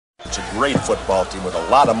It's a great football team with a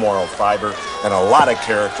lot of moral fiber and a lot of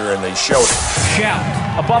character, and they showed it. Shout,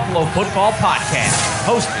 a Buffalo football podcast,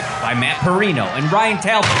 hosted by Matt Perino and Ryan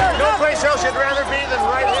Talbot. No place else you'd rather be than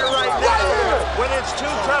right here, right now. When it's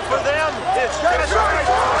too tough for them, it's just right.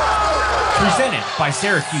 Presented by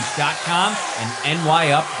Syracuse.com and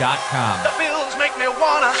NYUp.com. The Bills make me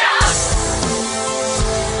wanna.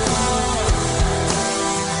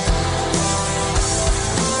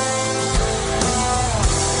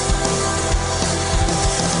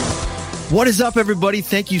 What is up, everybody?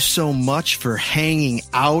 Thank you so much for hanging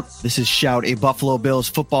out. This is Shout, a Buffalo Bills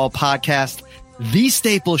football podcast, the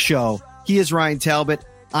staple show. He is Ryan Talbot.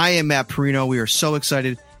 I am Matt Perino. We are so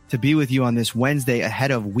excited to be with you on this Wednesday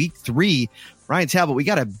ahead of week 3. Ryan Talbot, we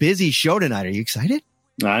got a busy show tonight. Are you excited?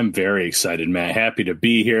 I'm very excited, Matt. Happy to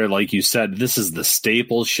be here. Like you said, this is the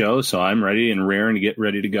staple show, so I'm ready and raring to get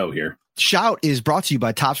ready to go here. Shout is brought to you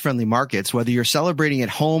by Tops Friendly Markets. Whether you're celebrating at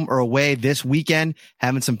home or away this weekend,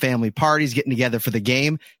 having some family parties, getting together for the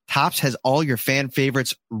game, Tops has all your fan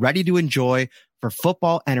favorites ready to enjoy for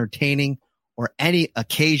football, entertaining, or any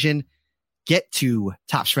occasion. Get to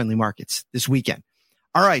Tops Friendly Markets this weekend.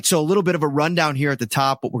 All right, so a little bit of a rundown here at the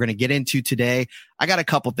top, what we're going to get into today. I got a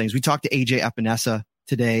couple things. We talked to AJ Epenesa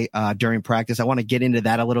today during practice. I want to get into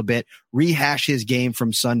that a little bit, rehash his game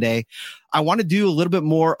from Sunday. I want to do a little bit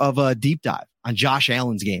more of a deep dive on Josh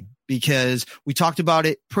Allen's game because we talked about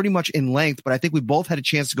it pretty much in length, but I think we both had a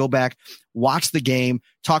chance to go back, watch the game,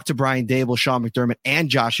 talk to Brian Dable, Sean McDermott, and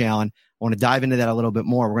Josh Allen. I want to dive into that a little bit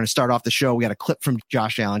more. We're going to start off the show. We got a clip from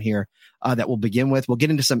Josh Allen here that we'll begin with. We'll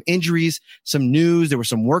get into some injuries, some news. There were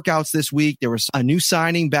some workouts this week. There was a new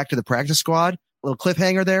signing back to the practice squad. A little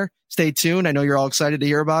cliffhanger there. Stay tuned. I know you're all excited to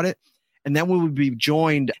hear about it. And then we will be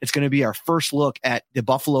joined. It's going to be our first look at the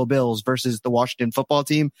Buffalo Bills versus the Washington football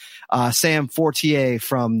team. Sam Fortier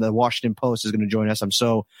from the Washington Post is going to join us. I'm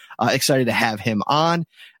so excited to have him on.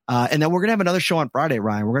 And then we're going to have another show on Friday,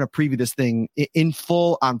 Ryan. We're going to preview this thing in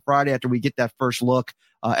full on Friday after we get that first look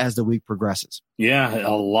as the week progresses. Yeah,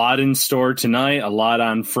 a lot in store tonight, a lot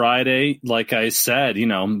on Friday. Like I said,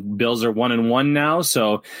 Bills are 1-1 now.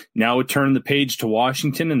 So now we turn the page to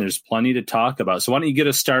Washington, and there's plenty to talk about. So why don't you get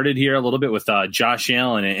us started here a little bit with Josh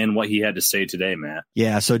Allen and what he had to say today, Matt?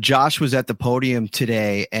 Yeah, so Josh was at the podium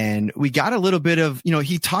today, and we got a little bit of,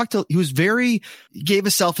 he gave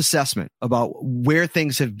a self-assessment about where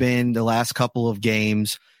things have been the last couple of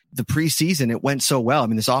games. The preseason, it went so well. I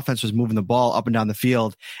mean, this offense was moving the ball up and down the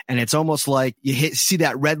field, and it's almost like you see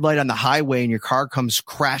that red light on the highway and your car comes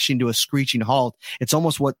crashing to a screeching halt. It's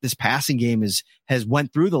almost what this passing game has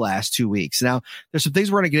went through the last 2 weeks. Now, there's some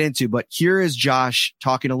things we're going to get into, but here is Josh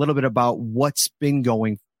talking a little bit about what's been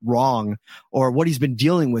going wrong or what he's been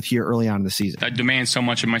dealing with here early on in the season. I demand so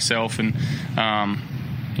much of myself, and I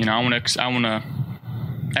want to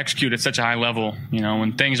execute at such a high level.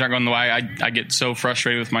 When things aren't going the way, I get so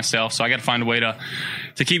frustrated with myself. So I got to find a way to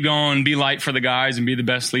keep going, be light for the guys, and be the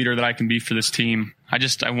best leader that I can be for this team. I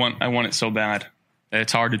want it so bad that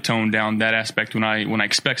it's hard to tone down that aspect when I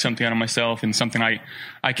expect something out of myself and something I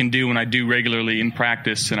can do when I do regularly in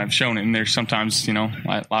practice, and I've shown it. And there's sometimes,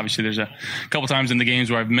 obviously there's a couple times in the games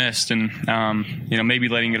where I've missed, and maybe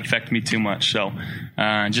letting it affect me too much. So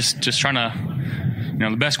just trying to.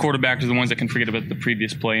 The best quarterbacks are the ones that can forget about the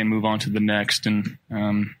previous play and move on to the next. And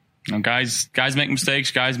guys make mistakes.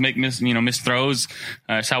 Guys make missed throws.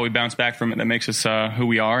 It's how we bounce back from it that makes us who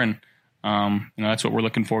we are. And that's what we're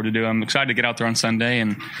looking forward to do. I'm excited to get out there on Sunday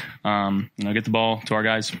and get the ball to our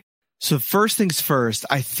guys. So first things first,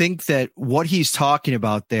 I think that what he's talking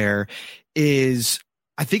about there is,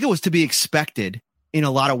 I think it was to be expected in a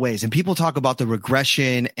lot of ways. And people talk about the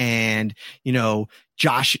regression and,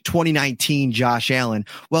 2019 Josh Allen.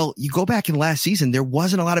 Well, you go back in last season, there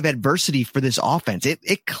wasn't a lot of adversity for this offense.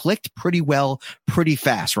 It clicked pretty well, pretty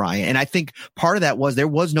fast, Ryan. And I think part of that was there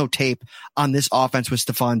was no tape on this offense with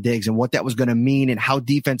Stephon Diggs and what that was going to mean and how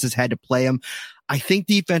defenses had to play him. I think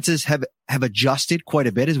defenses have adjusted quite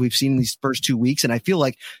a bit as we've seen in these first 2 weeks. And I feel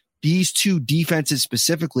like these two defenses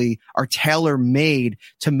specifically are tailor-made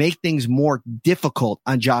to make things more difficult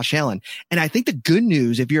on Josh Allen. And I think the good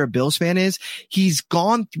news, if you're a Bills fan, is he's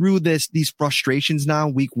gone through these frustrations now,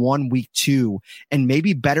 week 1, week 2, and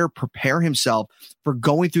maybe better prepare himself for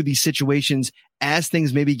going through these situations as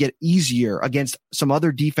things maybe get easier against some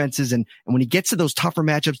other defenses. And when he gets to those tougher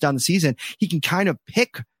matchups down the season, he can kind of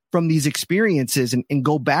pick from these experiences and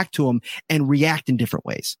go back to them and react in different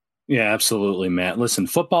ways. Yeah, absolutely, Matt. Listen,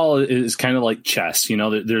 football is kind of like chess. You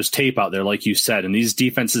know, there's tape out there, like you said, and these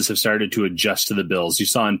defenses have started to adjust to the Bills. You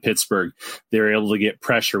saw in Pittsburgh, they were able to get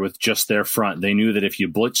pressure with just their front. They knew that if you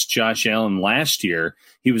blitzed Josh Allen last year,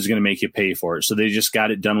 he was going to make you pay for it. So they just got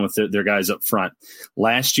it done with their guys up front.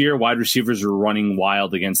 Last year, wide receivers were running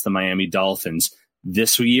wild against the Miami Dolphins.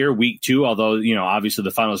 This year, week 2, although, you know, obviously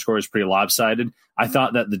the final score is pretty lopsided, I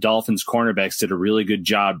thought that the Dolphins cornerbacks did a really good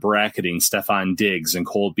job bracketing Stephon Diggs and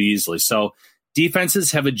Cole Beasley. So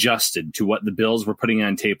defenses have adjusted to what the Bills were putting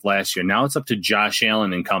on tape last year. Now it's up to Josh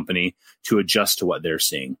Allen and company to adjust to what they're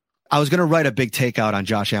seeing. I was going to write a big takeout on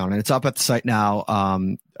Josh Allen, and it's up at the site now,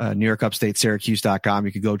 New York Upstate, Syracuse.com.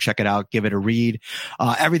 You could go check it out, give it a read.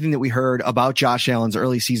 Everything that we heard about Josh Allen's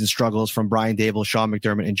early season struggles from Brian Dable, Sean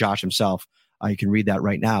McDermott, and Josh himself. You can read that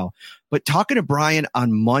right now. But talking to Brian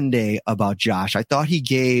on Monday about Josh, I thought he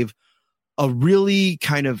gave a really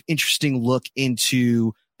kind of interesting look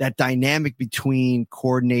into that dynamic between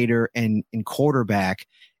coordinator and quarterback.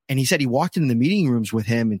 And he said he walked into the meeting rooms with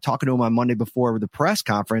him and talking to him on Monday before the press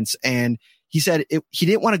conference. And he said he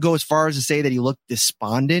didn't want to go as far as to say that he looked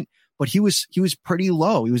despondent, but he was pretty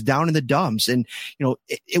low. He was down in the dumps. And, you know,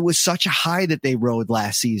 it was such a high that they rode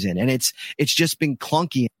last season. And it's just been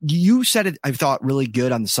clunky. You said it, I thought, really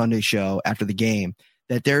good on the Sunday show after the game,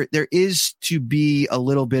 that there is to be a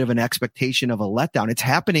little bit of an expectation of a letdown. It's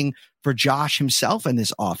happening for Josh himself in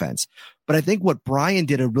this offense. But I think what Brian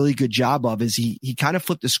did a really good job of is he kind of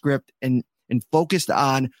flipped the script and focused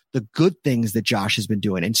on the good things that Josh has been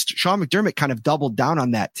doing. And Sean McDermott kind of doubled down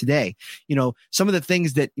on that today. You know, some of the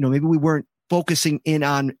things that, you know, maybe we weren't focusing in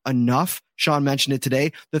on enough. Sean mentioned it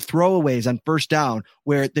today, the throwaways on first down,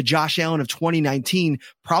 where the Josh Allen of 2019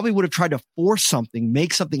 probably would have tried to force something,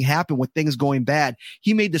 make something happen with things going bad.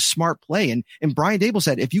 He made the smart play. And Brian Dable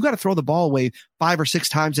said, if you got to throw the ball away 5 or 6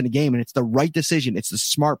 times in a game and it's the right decision, it's the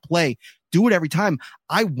smart play, do it every time.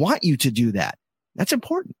 I want you to do that. That's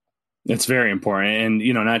important. It's very important. And,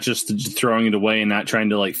 you know, not just throwing it away and not trying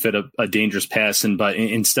to like fit a dangerous pass in, but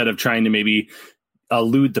instead of trying to maybe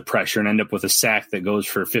elude the pressure and end up with a sack that goes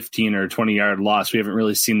for 15 or 20 yard loss. We haven't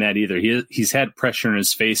really seen that either. He's had pressure in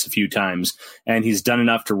his face a few times, and he's done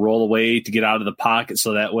enough to roll away to get out of the pocket.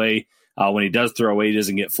 So that way, when he does throw away, he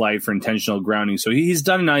doesn't get flagged for intentional grounding. So he's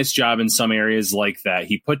done a nice job in some areas like that.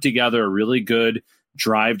 He put together a really good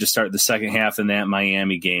drive to start the second half in that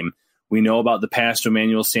Miami game. We know about the pass to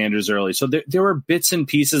Emmanuel Sanders early. So there were bits and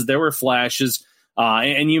pieces. There were flashes.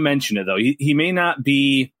 And you mentioned it, though. He may not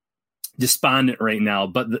be despondent right now,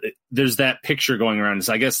 but there's that picture going around.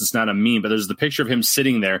 So I guess it's not a meme, but there's the picture of him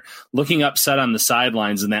sitting there looking upset on the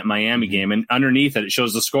sidelines in that Miami game. And underneath it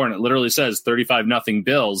shows the score, and it literally says 35-0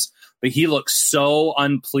 Bills. But he looks so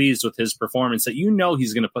unpleased with his performance that you know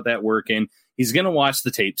he's going to put that work in. He's going to watch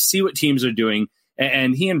the tape, see what teams are doing.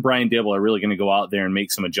 And he and Brian Dable are really going to go out there and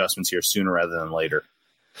make some adjustments here sooner rather than later.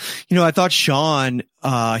 You know, I thought Sean,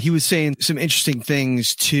 he was saying some interesting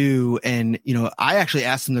things too. And, you know, I actually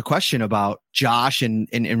asked him the question about Josh and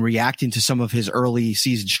reacting to some of his early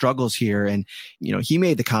season struggles here. And, you know, he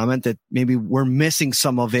made the comment that maybe we're missing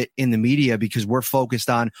some of it in the media because we're focused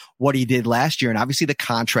on what he did last year. And obviously the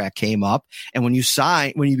contract came up. And when you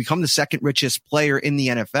become the second richest player in the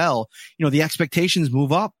NFL, you know, the expectations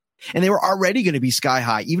move up. And they were already going to be sky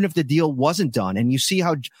high, even if the deal wasn't done. And you see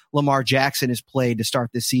how Lamar Jackson has played to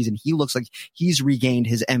start this season. He looks like he's regained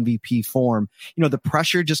his MVP form. You know, the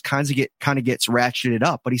pressure just kind of gets ratcheted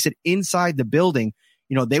up. But he said inside the building,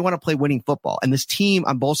 you know, they want to play winning football. And this team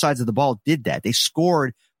on both sides of the ball did that. They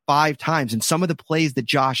scored 5 times. And some of the plays that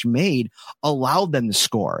Josh made allowed them to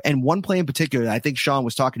score. And one play in particular, I think Sean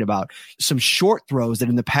was talking about, some short throws that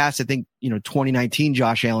in the past, I think, you know, 2019,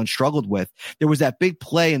 Josh Allen struggled with. There was that big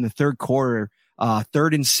play in the third quarter,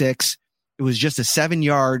 3rd and 6. It was just a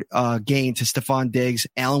 7-yard gain to Stephon Diggs.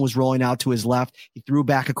 Allen was rolling out to his left. He threw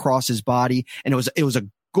back across his body, and it was a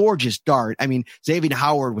gorgeous dart. I mean, Xavier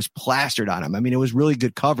Howard was plastered on him. I mean, it was really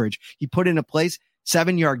good coverage. He put in a place.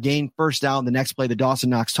 7-yard gain, first down, the next play, the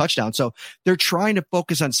Dawson Knox touchdown. So they're trying to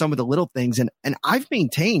focus on some of the little things. And I've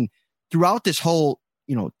maintained throughout this whole,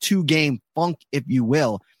 you know, 2-game funk, if you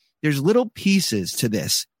will, there's little pieces to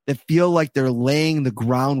this that feel like they're laying the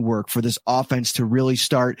groundwork for this offense to really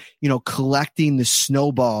start, you know, collecting the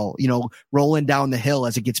snowball, you know, rolling down the hill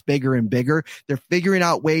as it gets bigger and bigger. They're figuring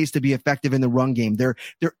out ways to be effective in the run game. They're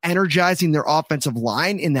energizing their offensive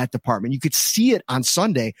line in that department. You could see it on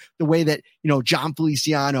Sunday, the way that, you know, John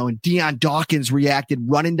Feliciano and Deion Dawkins reacted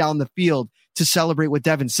running down the field to celebrate with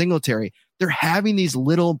Devin Singletary. They're having these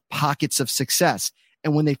little pockets of success.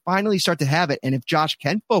 And when they finally start to have it, and if Josh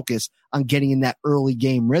can focus on getting in that early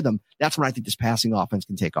game rhythm, that's when I think this passing offense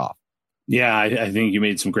can take off. Yeah, I think you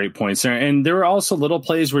made some great points there. And there were also little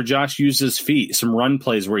plays where Josh used his feet, some run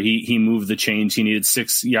plays where he moved the chains. He needed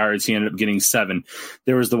 6 yards. He ended up getting 7.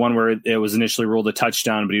 There was the one where it was initially ruled a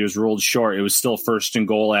touchdown, but he was ruled short. It was still 1st and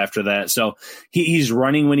goal after that. So he's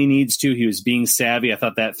running when he needs to. He was being savvy. I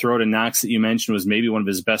thought that throw to Knox that you mentioned was maybe one of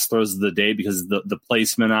his best throws of the day because the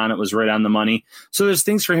placement on it was right on the money. So there's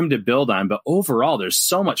things for him to build on. But overall, there's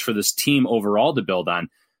so much for this team overall to build on.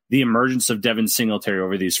 The emergence of Devin Singletary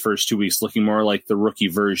over these first 2 weeks, looking more like the rookie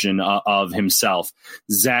version of himself.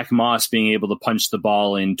 Zach Moss being able to punch the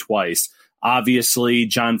ball in twice. Obviously,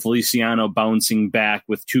 John Feliciano bouncing back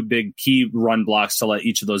with 2 big key run blocks to let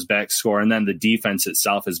each of those backs score. And then the defense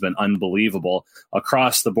itself has been unbelievable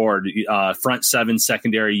across the board, front 7,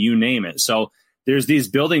 secondary, you name it. So there's these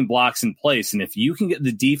building blocks in place. And if you can get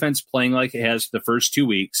the defense playing like it has the first 2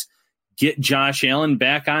 weeks, get Josh Allen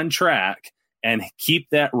back on track, and keep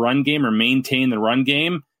that run game or maintain the run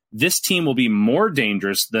game, this team will be more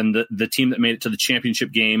dangerous than the team that made it to the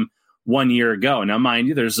championship game 1 year ago. Now, mind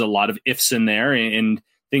you, there's a lot of ifs in there and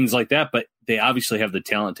things like that, but they obviously have the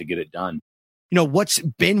talent to get it done. You know, what's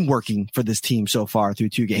been working for this team so far through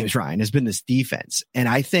 2 games, Ryan, has been this defense. And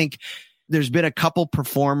I think there's been a couple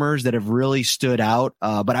performers that have really stood out,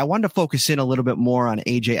 but I wanted to focus in a little bit more on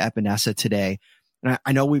AJ Epenesa today. And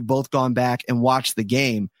I know we've both gone back and watched the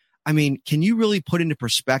game. I mean, can you really put into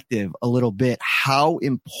perspective a little bit how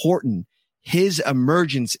important his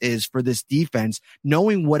emergence is for this defense,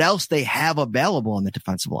 knowing what else they have available on the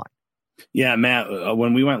defensive line? Yeah, Matt,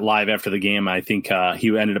 when we went live after the game, I think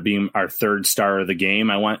he ended up being our 3rd star of the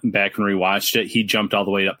game. I went back and rewatched it. He jumped all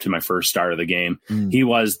the way up to my 1st star of the game. He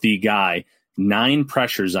was the guy. 9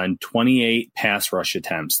 pressures on 28 pass rush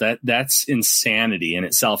attempts. That's insanity in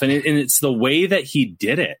itself. And it's the way that he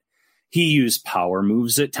did it. He used power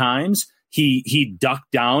moves at times. He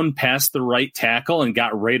ducked down past the right tackle and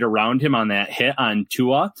got right around him on that hit on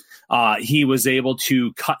Tua. He was able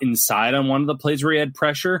to cut inside on one of the plays where he had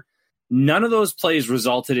pressure. None of those plays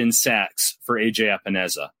resulted in sacks for AJ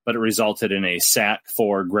Epenesa, but it resulted in a sack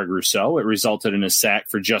for Greg Rousseau. It resulted in a sack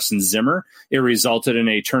for Justin Zimmer. It resulted in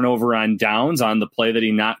a turnover on downs on the play that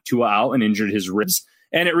he knocked Tua out and injured his ribs.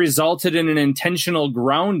 And it resulted in an intentional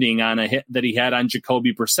grounding on a hit that he had on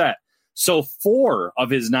Jacoby Brissett. So 4 of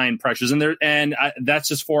his 9 pressures, and that's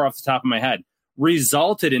just 4 off the top of my head,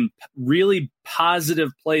 resulted in really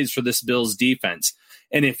positive plays for this Bills defense.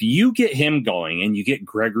 And if you get him going and you get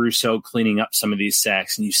Greg Rousseau cleaning up some of these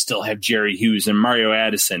sacks and you still have Jerry Hughes and Mario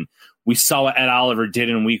Addison, we saw what Ed Oliver did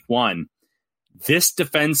in week 1. This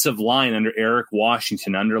defensive line under Eric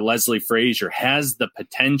Washington, under Leslie Frazier, has the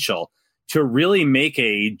potential to really make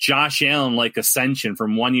a Josh Allen-like ascension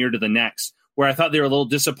from 1 year to the next, where I thought they were a little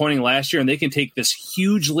disappointing last year and they can take this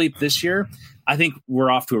huge leap this year. I think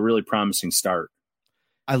we're off to a really promising start.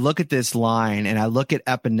 I look at this line and I look at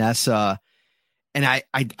Epenesa, and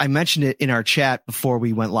I mentioned it in our chat before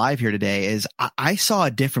we went live here today, is I saw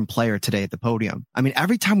a different player today at the podium. I mean,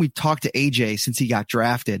 every time we talked to AJ since he got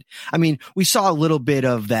drafted, I mean, we saw a little bit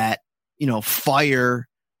of that, fire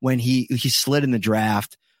when he slid in the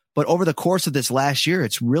draft. But over the course of this last year,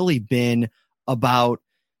 it's really been about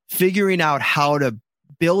figuring out how to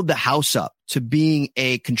build the house up to being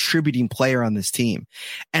a contributing player on this team.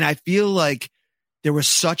 And I feel like there was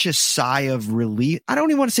such a sigh of relief. I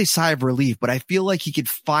don't even want to say sigh of relief, but I feel like he could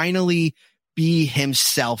finally be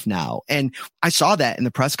himself now. And I saw that in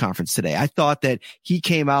the press conference today. I thought that he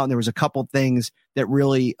came out and there was a couple things that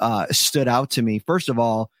really stood out to me. First of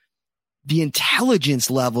all, the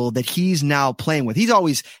intelligence level that he's now playing with. He's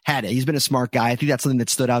always had it. He's been a smart guy. I think that's something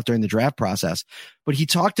that stood out during the draft process. But he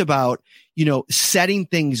talked about, setting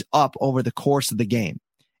things up over the course of the game.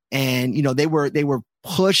 And, they were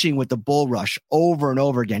pushing with the bull rush over and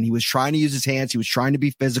over again. He was trying to use his hands. He was trying to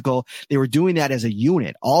be physical. They were doing that as a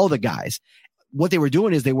unit, all the guys. What they were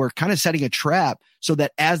doing is they were kind of setting a trap so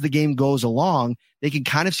that as the game goes along, they can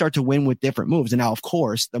kind of start to win with different moves. And now, of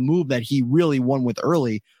course, the move that he really won with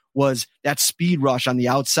early was that speed rush on the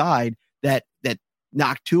outside that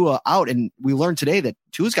knocked Tua out. And we learned today that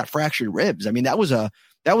Tua's got fractured ribs. I mean, that was a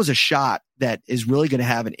shot that is really going to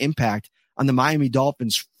have an impact on the Miami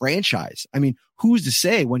Dolphins franchise. I mean, who's to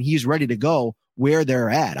say when he's ready to go where they're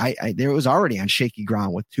at? There was already on shaky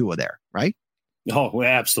ground with Tua there, right? Oh,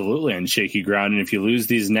 absolutely on shaky ground. And if you lose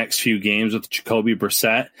these next few games with Jacoby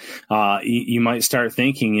Brissett, you might start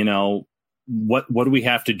thinking, what do we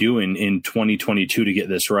have to do in 2022 to get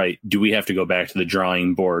this right? Do we have to go back to the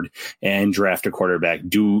drawing board and draft a quarterback?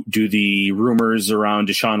 Do the rumors around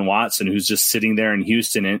Deshaun Watson, who's just sitting there in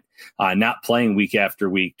Houston and not playing week after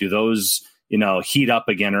week, do those heat up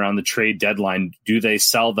again around the trade deadline? Do they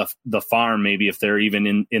sell the farm, maybe if they're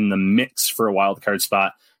even in the mix for a wild card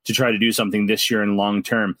spot, to try to do something this year and long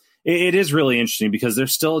term? It is really interesting because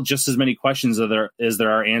there's still just as many questions as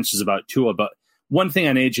there are answers about Tua. But one thing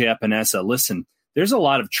on AJ Epenesa, listen, there's a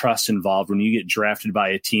lot of trust involved when you get drafted by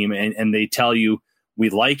a team and they tell you, we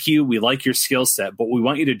like you, we like your skill set, but we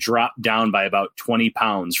want you to drop down by about 20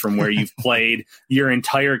 pounds from where you've played your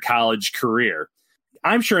entire college career.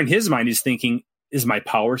 I'm sure in his mind he's thinking, is my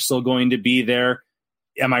power still going to be there?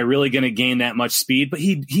 Am I really going to gain that much speed? But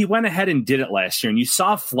he went ahead and did it last year, and you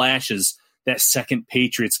saw flashes that second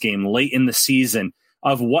Patriots game late in the season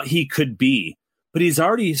of what he could be. But he's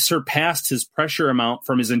already surpassed his pressure amount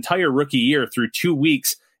from his entire rookie year through 2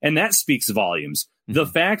 weeks, and that speaks volumes. Mm-hmm. The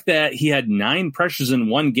fact that he had 9 pressures in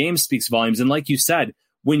one game speaks volumes. And like you said,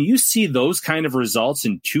 when you see those kind of results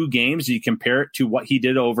in 2 games, you compare it to what he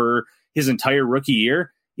did over his entire rookie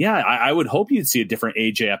year, yeah, I would hope you'd see a different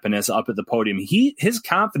AJ Epenesa up at the podium. His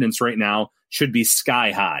confidence right now should be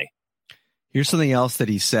sky high. Here's something else that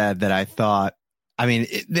he said that I thought,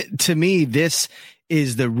 to me, this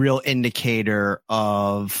is the real indicator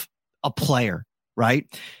of a player, right?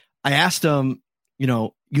 I asked him,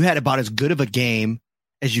 you had about as good of a game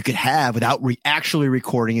as you could have without actually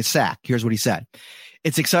recording a sack. Here's what he said.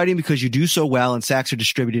 It's exciting because you do so well and sacks are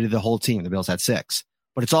distributed to the whole team. The Bills had 6.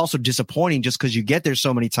 But it's also disappointing just because you get there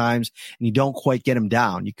so many times and you don't quite get him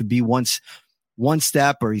down. You could be one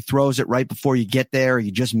step, or he throws it right before you get there, or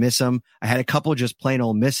you just miss him. I had a couple just plain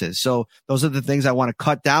old misses. So those are the things I want to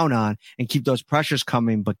cut down on and keep those pressures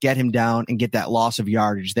coming, but get him down and get that loss of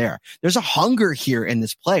yardage there. There's a hunger here in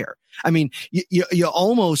this player. You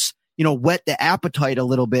almost, whet the appetite a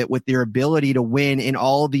little bit with their ability to win in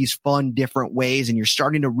all these fun, different ways. And you're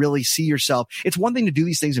starting to really see yourself. It's one thing to do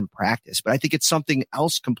these things in practice, but I think it's something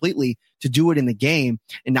else completely to do it in the game.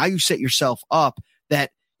 And now you set yourself up that,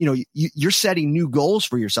 you're setting new goals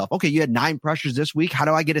for yourself. Okay, you had 9 pressures this week. How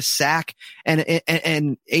do I get a sack and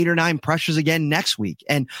 8 or 9 pressures again next week?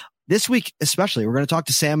 And this week, especially, we're going to talk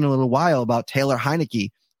to Sam in a little while about Taylor Heineke,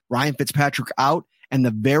 Ryan Fitzpatrick out, and the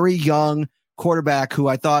very young quarterback who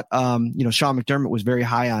I thought, Sean McDermott was very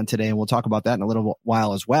high on today. And we'll talk about that in a little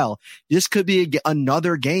while as well. This could be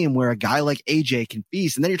another game where a guy like AJ can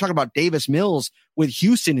feast. And then you're talking about Davis Mills with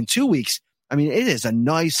Houston in 2 weeks. It is a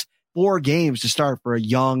nice 4 games to start for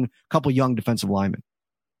a couple young defensive linemen.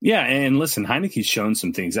 Yeah, and listen, Heineke's shown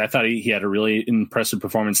some things. I thought he had a really impressive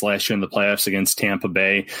performance last year in the playoffs against Tampa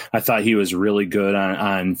Bay. I thought he was really good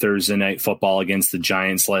on Thursday Night Football against the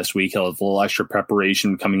Giants last week. He'll have a little extra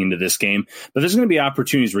preparation coming into this game. But there's going to be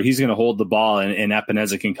opportunities where he's going to hold the ball and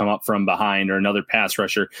Epenesa can come up from behind, or another pass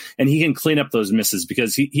rusher, and he can clean up those misses,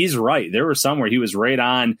 because he's right. There were some where he was right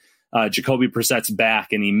on Jacoby Brissett's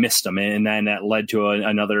back and he missed him. And then that led to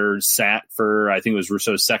another sack for, I think it was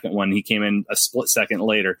Rousseau's second one. He came in a split second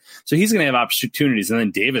later. So he's going to have opportunities. And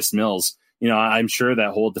then Davis Mills, I'm sure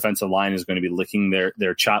that whole defensive line is going to be licking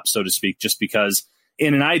their chops, so to speak, just because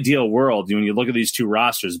in an ideal world, when you look at these 2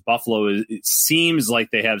 rosters, Buffalo, it seems like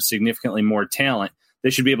they have significantly more talent.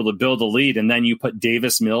 They should be able to build a lead. And then you put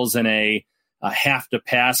Davis Mills in a have to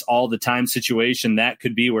pass all the time situation. That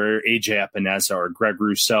could be where AJ Epenesa or Greg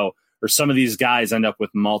Rousseau or some of these guys end up with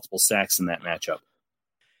multiple sacks in that matchup.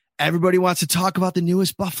 Everybody wants to talk about the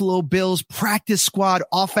newest Buffalo Bills practice squad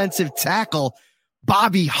offensive tackle.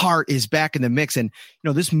 Bobby Hart is back in the mix. And,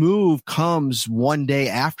 this move comes one day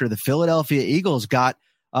after the Philadelphia Eagles got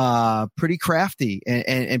pretty crafty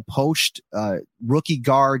and poached rookie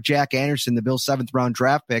guard Jack Anderson, the Bills' 7th round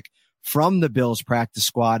draft pick, from the Bills practice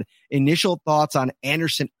squad. Initial thoughts on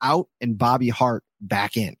Anderson out and Bobby Hart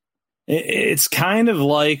back in? It's kind of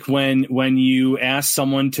like when you ask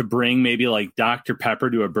someone to bring maybe like Dr. Pepper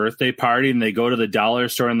to a birthday party and they go to the dollar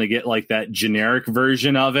store and they get like that generic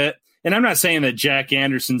version of it. And I'm not saying that Jack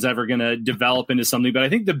Anderson's ever going to develop into something, but I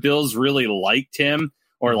think the Bills really liked him,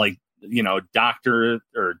 or like, Dr.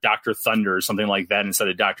 Thunder or something like that instead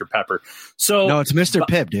of Dr. Pepper. So no, it's Mr.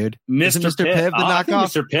 Pibb, dude. Mr. Pibb, the knockoff?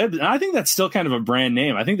 Mr. Pibb. I think that's still kind of a brand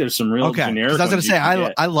name. I think there's some real generic. I was going to say,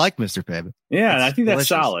 I like Mr. Pibb. Yeah, I think that's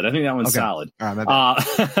solid. I think that one's solid. All right,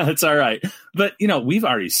 that's all right. But, we've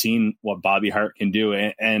already seen what Bobby Hart can do.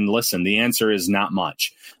 And listen, the answer is not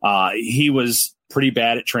much. He was pretty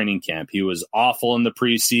bad at training camp. He was awful in the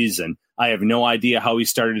preseason. I have no idea how he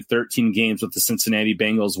started 13 games with the Cincinnati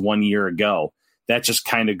Bengals 1 year ago. That just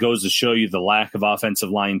kind of goes to show you the lack of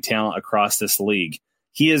offensive line talent across this league.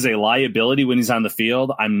 He is a liability when he's on the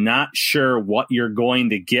field. I'm not sure what you're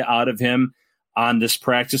going to get out of him on this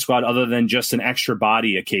practice squad other than just an extra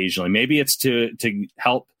body occasionally. Maybe it's to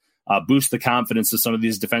help boost the confidence of some of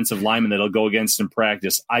these defensive linemen that he'll go against in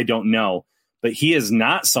practice. I don't know. but he is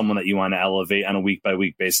not someone that you want to elevate on a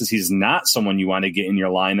week-by-week basis. He's not someone you want to get in your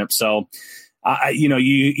lineup. So,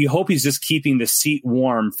 you hope he's just keeping the seat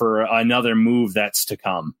warm for another move that's to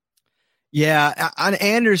come. Yeah, on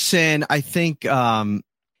Anderson, I think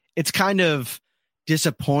it's kind of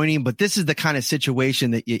disappointing, but this is the kind of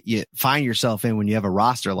situation that you find yourself in when you have a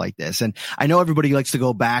roster like this. And I know everybody likes to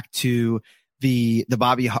go back to the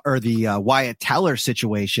Wyatt Teller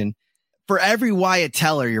situation. For every Wyatt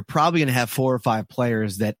Teller, you're probably going to have 4 or 5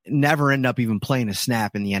 players that never end up even playing a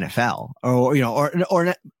snap in the NFL,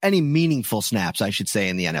 or any meaningful snaps, I should say,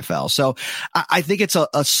 in the NFL. So I think it's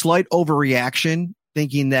a slight overreaction,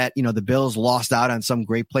 thinking that, the Bills lost out on some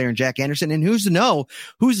great player in Jack Anderson. And who's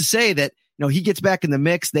to say that, he gets back in the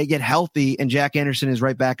mix, they get healthy, and Jack Anderson is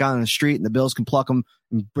right back on the street, and the Bills can pluck him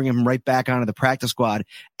and bring him right back onto the practice squad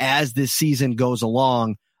as this season goes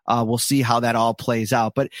along. We'll see how that all plays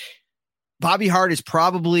out. But Bobby Hart is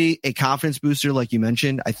probably a confidence booster, like you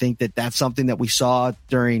mentioned. I think that that's something that we saw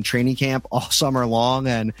during training camp all summer long.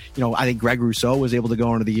 And, I think Greg Rousseau was able to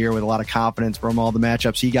go into the year with a lot of confidence from all the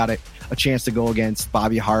matchups. He got a chance to go against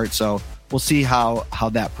Bobby Hart. So we'll see how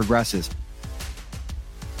that progresses.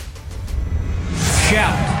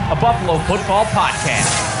 Shout, a Buffalo football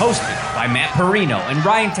podcast, hosted by Matt Perino and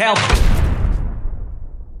Ryan Talbot.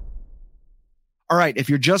 All right, if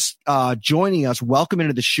you're just joining us, welcome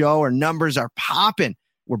into the show. Our numbers are popping.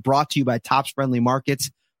 We're brought to you by Tops Friendly Markets.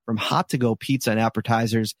 From hot to go pizza and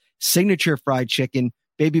appetizers, signature fried chicken,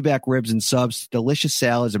 baby back ribs and subs, delicious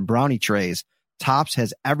salads and brownie trays, Tops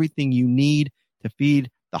has everything you need to feed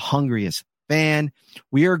the hungriest fan.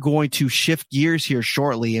 We are going to shift gears here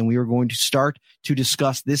shortly, and we are going to start to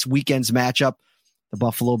discuss this weekend's matchup, the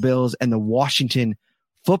Buffalo Bills and the Washington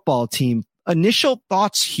football team. Initial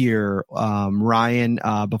thoughts here, Ryan,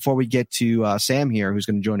 before we get to Sam here, who's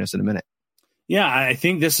going to join us in a minute. Yeah, I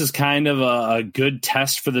think this is kind of a good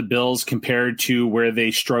test for the Bills compared to where they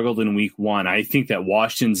struggled in week 1. I think that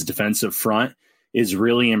Washington's defensive front is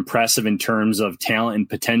really impressive in terms of talent and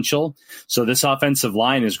potential. So this offensive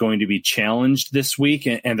line is going to be challenged this week,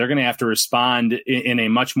 and they're going to have to respond in a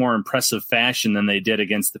much more impressive fashion than they did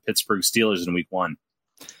against the Pittsburgh Steelers in week 1.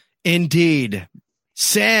 Indeed.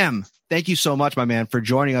 Sam, thank you so much, my man, for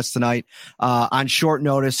joining us tonight on short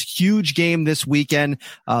notice. Huge game this weekend.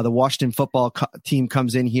 The Washington football team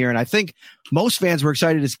comes in here, and I think most fans were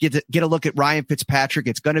excited to get a look at Ryan Fitzpatrick.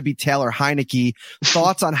 It's going to be Taylor Heineke.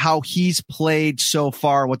 Thoughts on how he's played so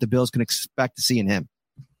far, what the Bills can expect to see in him?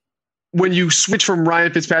 When you switch from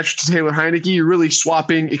Ryan Fitzpatrick to Taylor Heineke, you're really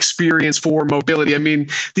swapping experience for mobility. I mean,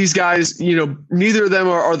 these guys, neither of them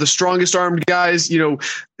are the strongest armed guys.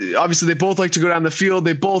 Obviously they both like to go down the field.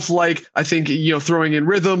 They both like, I think, throwing in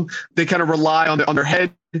rhythm. They kind of rely on their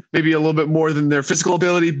head, maybe a little bit more than their physical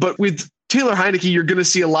ability. But with Taylor Heineke, you're going to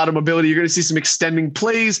see a lot of mobility. You're going to see some extending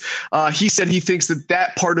plays. He said he thinks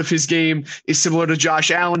that part of his game is similar to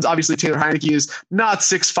Josh Allen's. Obviously, Taylor Heineke is not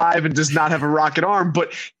 6'5" and does not have a rocket arm,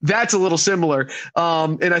 but that's a little similar.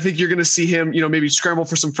 And I think you're going to see him, maybe scramble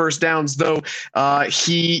for some first downs, though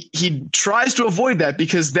he tries to avoid that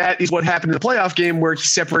because that is what happened in the playoff game where he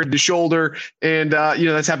separated his shoulder. And,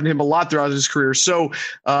 that's happened to him a lot throughout his career. So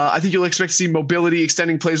I think you'll expect to see mobility,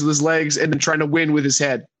 extending plays with his legs, and then trying to win with his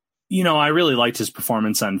head. I really liked his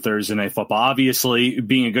performance on Thursday Night Football. Obviously,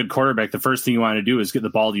 being a good quarterback, the first thing you want to do is get the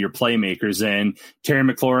ball to your playmakers. And Terry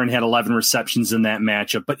McLaurin had 11 receptions in that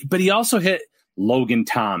matchup. But he also hit Logan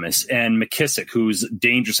Thomas and McKissick, who's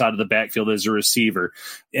dangerous out of the backfield as a receiver,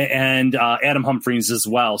 and Adam Humphries as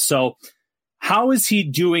well. So how is he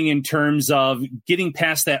doing in terms of getting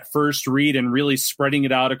past that first read and really spreading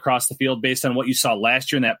it out across the field based on what you saw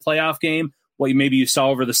last year in that playoff game, what maybe you saw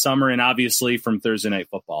over the summer, and obviously from Thursday Night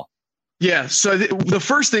Football? Yeah, so the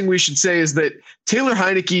first thing we should say is that Taylor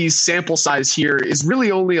Heineke's sample size here is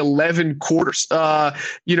really only 11 quarters.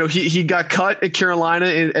 He got cut at Carolina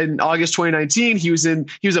in August 2019. He was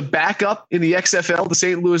a backup in the XFL, the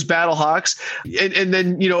St. Louis Battlehawks, and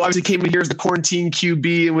then obviously came in here as the quarantine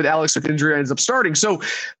QB, and with Alex with injury ends up starting. So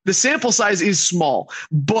the sample size is small,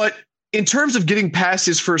 but in terms of getting past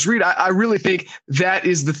his first read, I really think that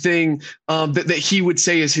is the thing that he would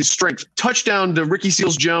say is his strength. Touchdown to Ricky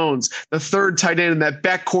Seals-Jones, the third tight end in that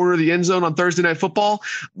back corner of the end zone on Thursday Night Football,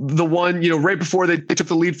 the one, right before they took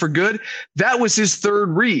the lead for good. That was his third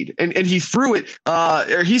read. And he threw it,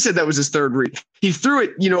 or he said that was his third read. He threw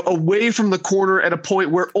it, away from the corner at a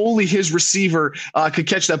point where only his receiver could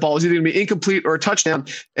catch that ball. It was either going to be incomplete or a touchdown.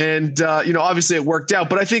 And, obviously it worked out.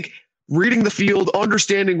 But I think reading the field,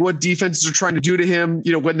 understanding what defenses are trying to do to him,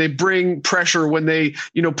 when they bring pressure, when they,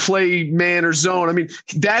 play man or zone. I mean,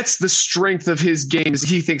 that's the strength of his game, is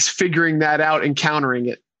he thinks figuring that out and countering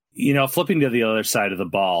it. Flipping to the other side of the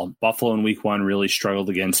ball, Buffalo in week 1 really struggled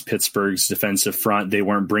against Pittsburgh's defensive front. They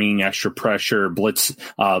weren't bringing extra pressure,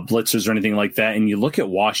 blitzers or anything like that. And you look at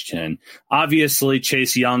Washington, obviously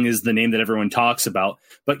Chase Young is the name that everyone talks about,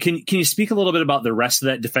 but can you speak a little bit about the rest of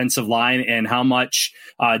that defensive line and how much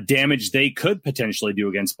damage they could potentially do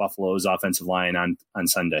against Buffalo's offensive line on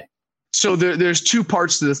Sunday? So there's two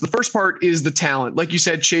parts to this. The first part is the talent, like you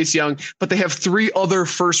said, Chase Young, but they have 3 other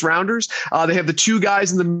first rounders. They have the 2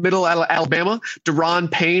 guys in the middle out of Alabama,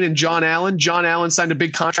 Deron Payne and John Allen. John Allen signed a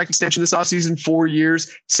big contract extension this offseason, 4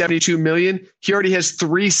 years, $72 million. He already has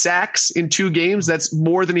 3 sacks in 2 games. That's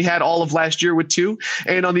more than he had all of last year with 2.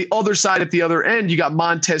 And on the other side, at the other end, you got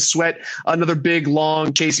Montez Sweat, another big,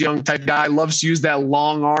 long Chase Young type guy, loves to use that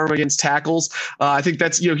long arm against tackles. I think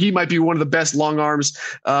that's, he might be one of the best long arms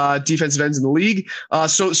defensive ends in the league.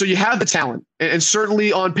 So you have the talent, and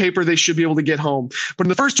certainly on paper, they should be able to get home. But in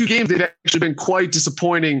the first 2 games, they've actually been quite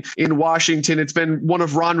disappointing in Washington. It's been one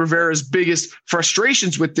of Ron Rivera's biggest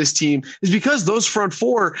frustrations with this team is because those front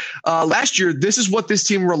 4 last year, this is what this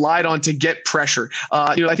team relied on to get pressure.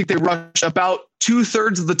 I think they rushed about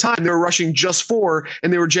 2/3 of the time they were rushing just 4,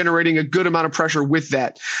 and they were generating a good amount of pressure with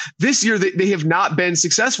that. This year, they have not been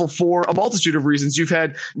successful for a multitude of reasons. You've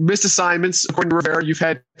had missed assignments, according to Rivera. You've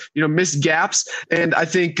had, missed gaps. And I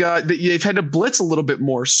think that you've had to blitz a little bit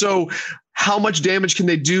more. So how much damage can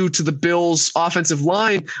they do to the Bills' offensive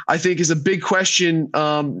line, I think, is a big question,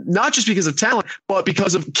 not just because of talent, but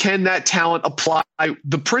because of can that talent apply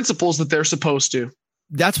the principles that they're supposed to?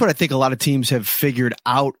 That's what I think a lot of teams have figured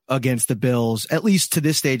out against the Bills, at least to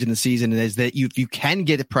this stage in the season, is that you can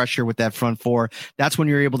get pressure with that front 4. That's when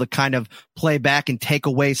you're able to kind of play back and take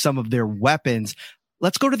away some of their weapons.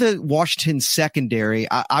 Let's go to the Washington secondary.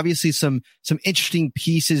 Obviously, some interesting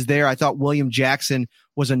pieces there. I thought William Jackson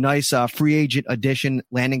was a nice free agent addition.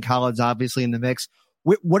 Landon Collins, obviously, in the mix.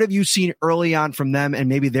 What have you seen early on from them and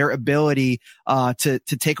maybe their ability to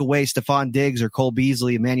take away Stephon Diggs or Cole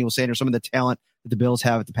Beasley, Emmanuel Sanders, some of the talent that the Bills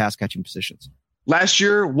have at the pass catching positions? Last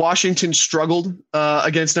year, Washington struggled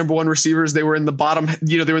against number 1 receivers. They were in the bottom,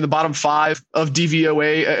 they were in the bottom 5 of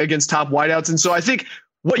DVOA against top wideouts. And so I think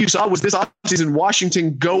what you saw was this offseason,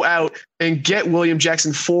 Washington go out and get William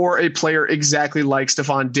Jackson for a player exactly like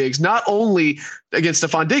Stephon Diggs. Not only against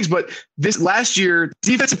Stephon Diggs, but this last year,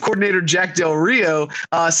 defensive coordinator Jack Del Rio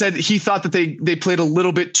said he thought that they played a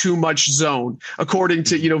little bit too much zone. According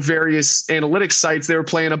to various analytics sites, they were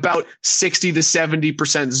playing about 60 to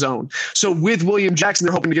 70% zone. So with William Jackson,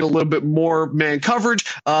 they're hoping to get a little bit more man coverage.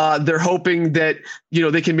 They're hoping that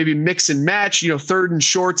they can maybe mix and match. 3rd and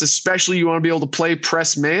shorts, especially, you want to be able to play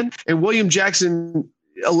press man. And William Jackson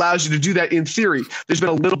allows you to do that in theory. There's been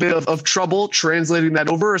a little bit of trouble translating that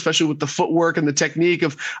over, especially with the footwork and the technique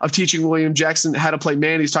of teaching William Jackson how to play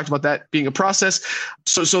man. He's talked about that being a process.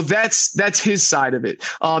 So that's his side of it.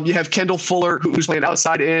 You have Kendall Fuller, who's playing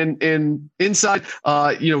outside and inside,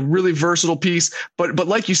 really versatile piece. But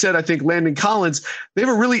like you said, I think Landon Collins, they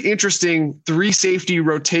have a really interesting 3 safety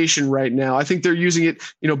rotation right now. I think they're using it,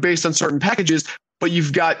 based on certain packages. But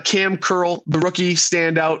you've got Cam Curl, the rookie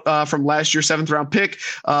standout from last year's 7th round pick.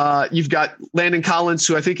 You've got Landon Collins,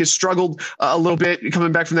 who I think has struggled a little bit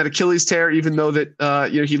coming back from that Achilles tear, even though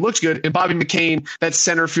that he looked good. And Bobby McCain, that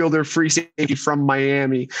center fielder free safety from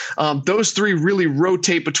Miami. Those 3 really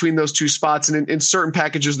rotate between those 2 spots. And in certain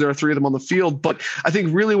packages, there are 3 of them on the field. But I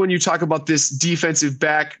think really when you talk about this defensive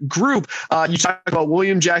back group, you talk about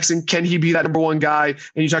William Jackson. Can he be that number 1 guy?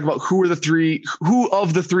 And you talk about who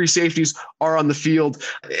of the 3 safeties are on the field.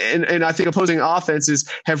 And I think opposing offenses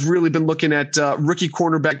have really been looking at rookie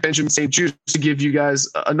cornerback Benjamin St. Juste, to give you guys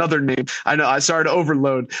another name. I know I started to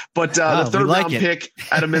overload, but the 3rd round pick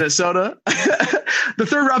out of Minnesota, the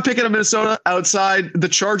 3rd round pick out of Minnesota outside, the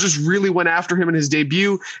Chargers really went after him in his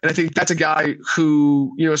debut. And I think that's a guy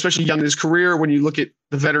who, especially young in his career, when you look at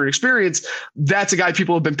the veteran experience, that's a guy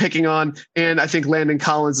people have been picking on. And I think Landon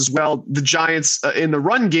Collins as well. The Giants in the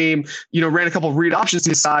run game, ran a couple of read options to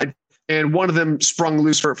the side, and one of them sprung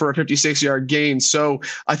loose for a 56-yard gain. So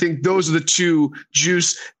I think those are the 2,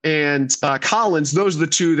 Juice and Collins. Those are the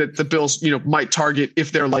 2 that the Bills, might target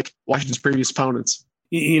if they're like Washington's previous opponents.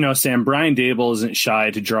 Sam, Brian Dable isn't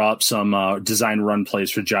shy to draw up some design run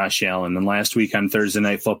plays for Josh Allen. And last week on Thursday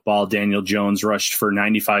Night Football, Daniel Jones rushed for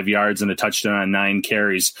 95 yards and a touchdown on 9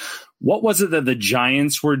 carries. What was it that the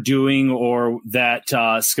Giants were doing, or that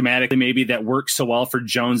schematically maybe that worked so well for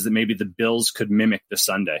Jones that maybe the Bills could mimic this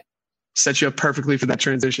Sunday? Set you up perfectly for that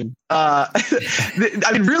transition.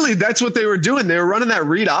 Really, that's what they were doing. They were running that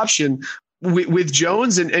read option with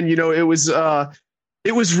Jones, and it was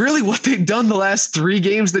really what they'd done the last 3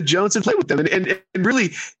 games that Jones had played with them. And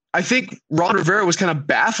really, I think Ron Rivera was kind of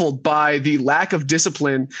baffled by the lack of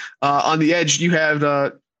discipline on the edge. You have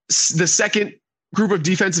the second group of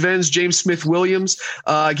defensive ends, James Smith-Williams,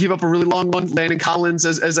 give up a really long one. Landon Collins,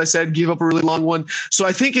 as I said, gave up a really long one. So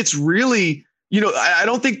I think it's really, I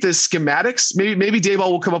don't think the schematics, maybe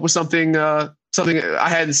Dayball will come up with something I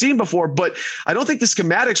hadn't seen before, but I don't think the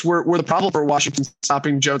schematics were the problem for Washington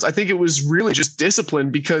stopping Jones. I think it was really just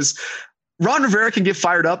discipline, because Ron Rivera can get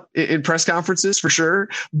fired up in press conferences for sure.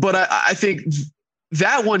 But I think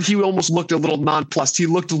that one, he almost looked a little nonplussed. He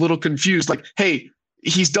looked a little confused, like, hey,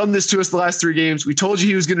 he's done this to us the last 3 games. We told you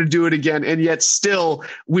he was going to do it again, and yet still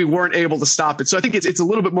we weren't able to stop it. So I think it's a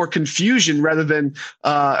little bit more confusion rather than,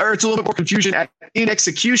 or it's a little bit more confusion in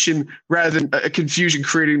execution rather than a confusion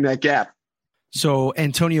creating that gap. So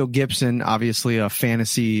Antonio Gibson, obviously a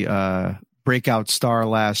fantasy breakout star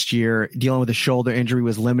last year, dealing with a shoulder injury,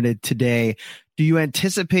 was limited today. Do you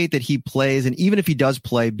anticipate that he plays? And even if he does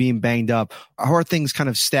play, being banged up, how are things kind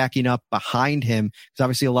of stacking up behind him? Because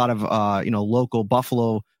obviously a lot of local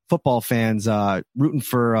Buffalo football fans rooting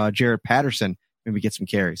for Jaret Patterson, maybe get some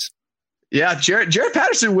carries. Yeah, Jaret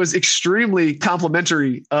Patterson was extremely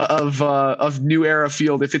complimentary of New Era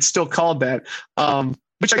Field, if it's still called that.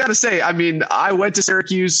 Which I got to say, I mean, I went to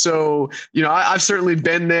Syracuse, so I've certainly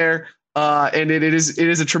been there. And it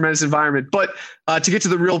is a tremendous environment. But to get to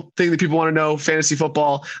the real thing that people want to know, fantasy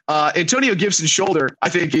football, Antonio Gibson's shoulder, I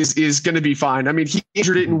think, is going to be fine. I mean, he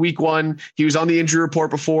injured it in week 1. He was on the injury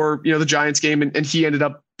report before the Giants game, and he ended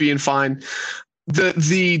up being fine.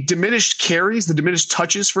 The diminished carries, the diminished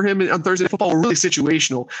touches for him on Thursday Night Football were really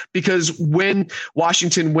situational, because when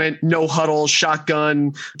Washington went no huddle,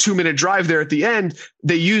 shotgun, 2-minute drive there at the end,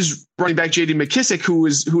 they used running back J.D. McKissick, who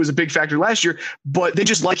was a big factor last year, but they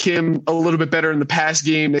just like him a little bit better in the pass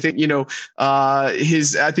game. They think,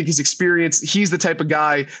 his experience, he's the type of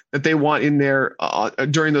guy that they want in there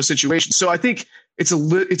during those situations. So I think it's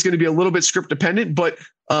going to be a little bit script dependent, but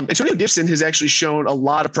Antonio Gibson has actually shown a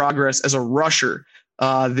lot of progress as a rusher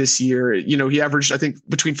this year. He averaged, I think,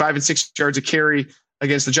 between 5 and 6 yards a carry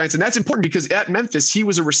against the Giants. And that's important because at Memphis, he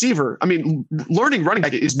was a receiver. I mean, learning running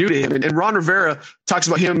back is new to him. And Ron Rivera talks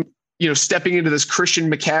about him, stepping into this Christian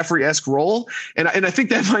McCaffrey-esque role. And I think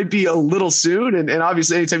that might be a little soon. And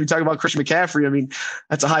obviously, anytime you talk about Christian McCaffrey, I mean,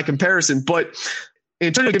 that's a high comparison. But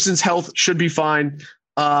Antonio Gibson's health should be fine.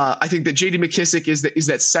 I think that J.D. McKissick is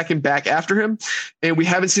that second back after him. And we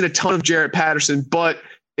haven't seen a ton of Jaret Patterson, but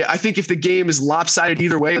I think if the game is lopsided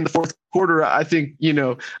either way in the fourth quarter, I think,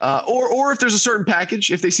 or if there's a certain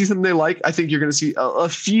package, if they see something they like, I think you're going to see a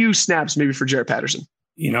few snaps maybe for Jaret Patterson.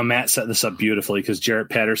 Matt set this up beautifully because Jaret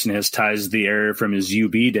Patterson has ties to the area from his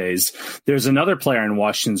UB days. There's another player on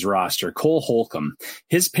Washington's roster, Cole Holcomb.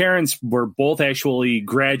 His parents were both actually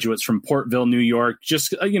graduates from Portville, New York,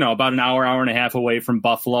 just, about an hour and a half away from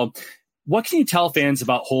Buffalo. What can you tell fans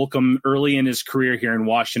about Holcomb early in his career here in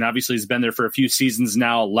Washington? Obviously, he's been there for a few seasons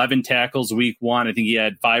now, 11 tackles week 1. I think he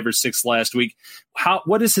had 5 or 6 last week.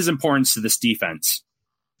 What is his importance to this defense?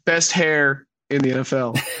 Best hair in the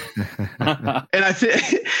NFL. And I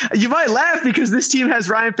think you might laugh because this team has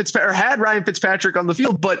had Ryan Fitzpatrick on the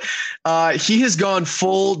field, but he has gone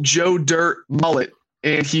full Joe Dirt mullet.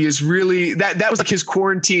 And he is really that was like his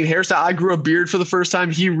quarantine hairstyle. I grew a beard for the first time.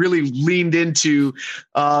 He really leaned into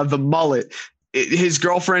the mullet. His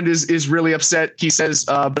girlfriend is really upset, he says,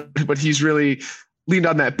 but he's really leaned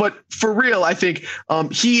on that. But for real, I think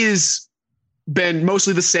he is been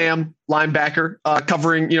mostly the Sam linebacker,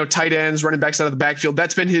 covering, tight ends, running backs out of the backfield.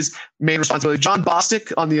 That's been his main responsibility. John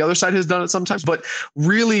Bostic on the other side has done it sometimes, but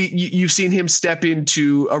really you've seen him step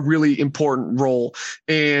into a really important role.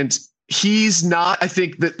 And he's not, I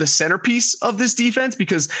think, the centerpiece of this defense,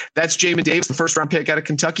 because that's Jamin Davis, the first round pick out of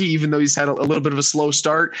Kentucky, even though he's had a little bit of a slow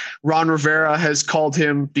start. Ron Rivera has called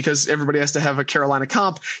him, because everybody has to have a Carolina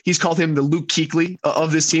comp, he's called him the Luke Kuechly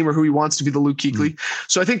of this team, or who he wants to be the Luke Kuechly.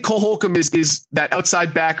 So I think Cole Holcomb is that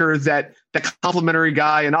outside backer, that complimentary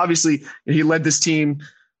guy. And obviously he led this team.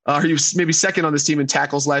 He was maybe second on this team in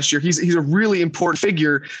tackles last year. He's a really important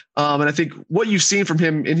figure. And I think what you've seen from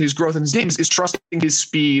him in his growth in his games is trusting his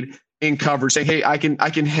speed in coverage, saying, hey, I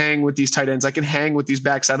can hang with these tight ends. I can hang with these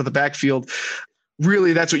backs out of the backfield.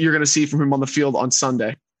 Really, that's what you're going to see from him on the field on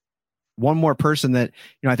Sunday. One more person that,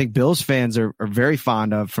 I think Bills fans are very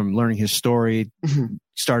fond of from learning his story,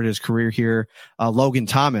 started his career here, Logan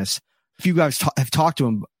Thomas. If you guys have talked to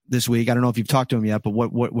him this week, I don't know if you've talked to him yet, but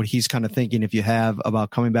what he's kind of thinking, if you have, about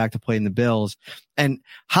coming back to play in the Bills, and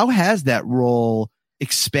how has that role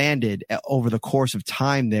expanded over the course of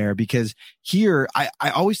time there? Because here, I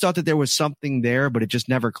always thought that there was something there, but it just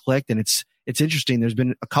never clicked. And it's it's interesting. There's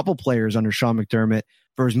been a couple players under Sean McDermott,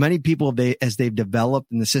 for as many people as they've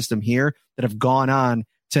developed in the system here, that have gone on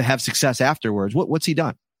to have success afterwards. What's he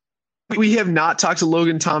done? We have not talked to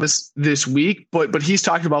Logan Thomas this week, but he's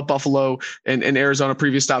talked about Buffalo and Arizona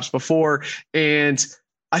previous stops before. And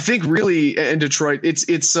I think really in Detroit, it's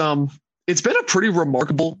been a pretty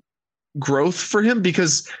remarkable growth for him,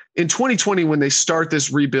 because in 2020, when they start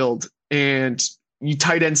this rebuild and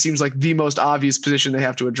tight end seems like the most obvious position they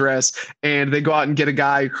have to address, and they go out and get a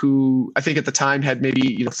guy who I think at the time had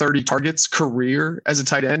maybe 30 targets career as a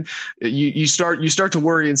tight end, you start to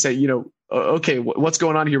worry and say, okay, what's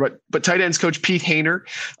going on here? But tight ends coach Pete Hainer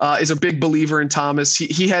is a big believer in Thomas.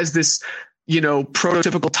 He has this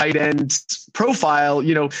prototypical tight end profile,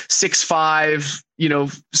 6'5",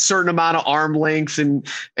 certain amount of arm length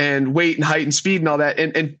and weight and height and speed and all that.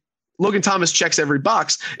 And Logan Thomas checks every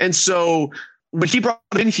box. And so when he brought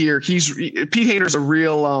him in here, Pete Hainer's a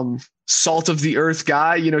real salt of the earth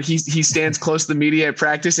guy. He stands close to the media at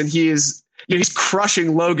practice, and he is, he's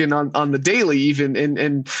crushing Logan on the daily, even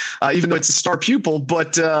even though it's a star pupil.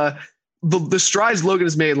 But the strides Logan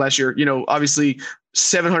has made last year, obviously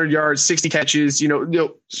 700 yards, 60 catches,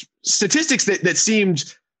 statistics that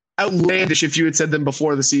seemed outlandish if you had said them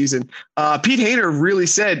before the season. Pete Hainer really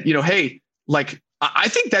said, hey, I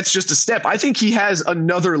think that's just a step. I think he has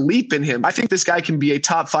another leap in him. I think this guy can be a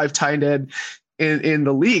top 5 tight end in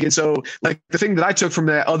the league. And so the thing that I took from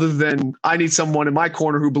that, other than I need someone in my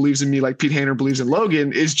corner who believes in me like Pete Hainer believes in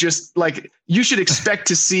Logan, is just you should expect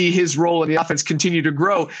to see his role in the offense continue to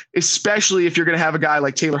grow, especially if you're going to have a guy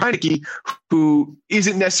like Taylor Heineke, who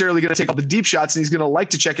isn't necessarily going to take all the deep shots and he's going to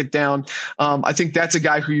like to check it down. I think that's a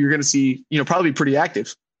guy who you're going to see, probably pretty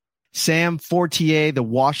active. Sam Fortier, the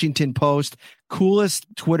Washington Post, coolest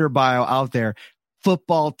Twitter bio out there.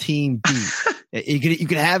 Football team beat. You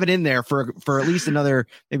can have it in there for at least another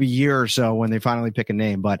maybe year or so when they finally pick a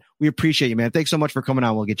name. But we appreciate you, man. Thanks so much for coming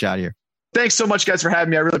on. We'll get you out of here. Thanks so much, guys, for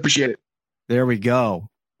having me. I really appreciate it. There we go.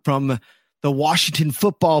 From the Washington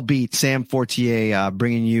football beat, Sam Fortier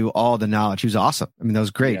bringing you all the knowledge. He was awesome. I mean, that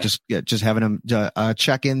was great. Yeah. Just having him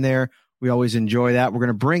check in there. We always enjoy that. We're going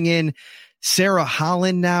to bring in Sarah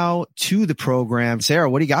Holland now to the program. Sarah,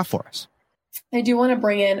 what do you got for us? I do want to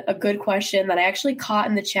bring in a good question that I actually caught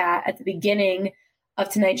in the chat at the beginning of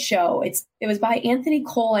tonight's show. It was by Anthony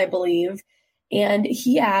Cole, I believe. And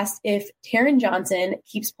he asked, if Taron Johnson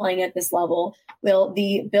keeps playing at this level, will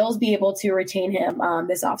the Bills be able to retain him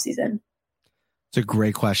this offseason? It's a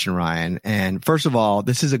great question, Ryan. And first of all,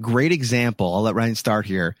 this is a great example. I'll let Ryan start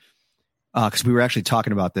here. Because we were actually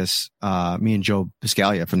talking about this, me and Joe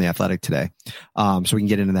Biscaglia from The Athletic today. So we can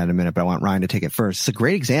get into that in a minute, but I want Ryan to take it first. It's a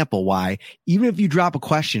great example why, even if you drop a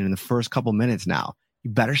question in the first couple minutes now,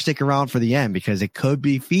 you better stick around for the end, because it could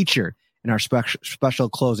be featured in our special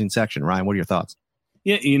closing section. Ryan, what are your thoughts?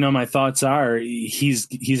 Yeah, my thoughts are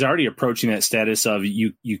he's already approaching that status of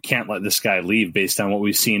you can't let this guy leave based on what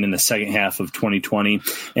we've seen in the second half of 2020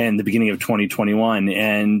 and the beginning of 2021.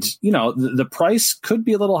 And, the price could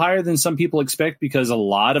be a little higher than some people expect, because a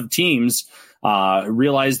lot of teams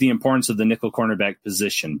realize the importance of the nickel cornerback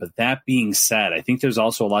position. But that being said, I think there's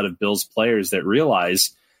also a lot of Bills players that realize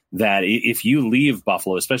that if you leave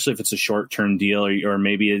Buffalo, especially if it's a short-term deal or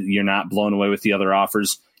maybe you're not blown away with the other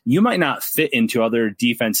offers, you might not fit into other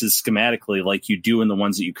defenses schematically like you do in the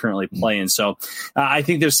ones that you currently play in. So I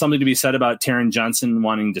think there's something to be said about Taron Johnson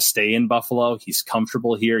wanting to stay in Buffalo. He's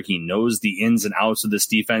comfortable here. He knows the ins and outs of this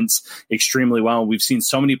defense extremely well. We've seen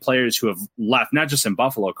so many players who have left, not just in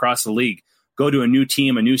Buffalo, across the league, go to a new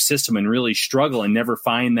team, a new system, and really struggle and never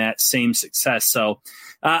find that same success. So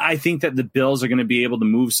I think that the Bills are going to be able to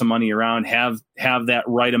move some money around, have that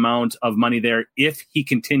right amount of money there if he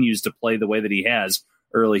continues to play the way that he has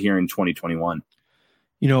early here in 2021.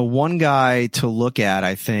 One guy to look at,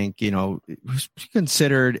 I think, who's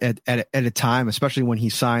considered at a time, especially when he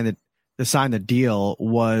signed the deal,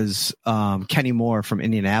 was Kenny Moore from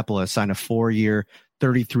Indianapolis, signed a 4-year,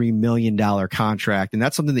 $33 million contract. And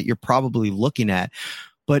that's something that you're probably looking at.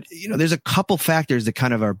 But, there's a couple factors that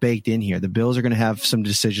kind of are baked in here. The Bills are going to have some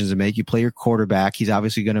decisions to make. You play your quarterback. He's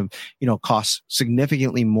obviously going to, cost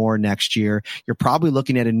significantly more next year. You're probably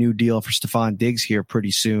looking at a new deal for Stephon Diggs here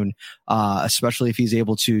pretty soon, especially if he's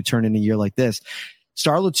able to turn in a year like this.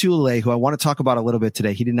 Star Lotulelei, who I want to talk about a little bit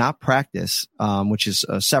today, he did not practice, which is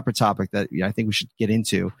a separate topic that I think we should get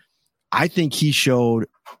into. I think he showed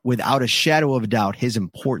without a shadow of a doubt his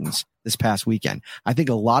importance this past weekend. I think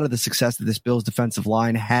a lot of the success that this Bills defensive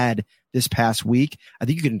line had this past week, I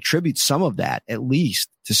think you can attribute some of that at least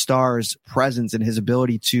to Star's presence and his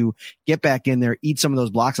ability to get back in there, eat some of those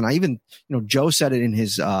blocks. And I even, Joe said it in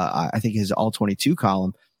his, I think his All 22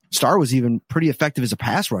 column. Starr was even pretty effective as a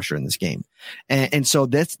pass rusher in this game. And so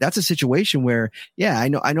that's a situation where, yeah, I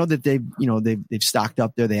know that they've stocked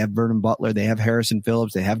up there. They have Vernon Butler, they have Harrison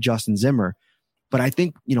Phillips, they have Justin Zimmer. But I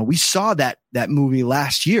think, we saw that movie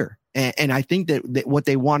last year. And I think that what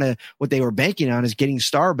they were banking on is getting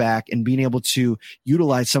Starr back and being able to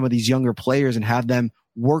utilize some of these younger players and have them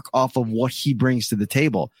work off of what he brings to the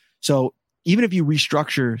table. So even if you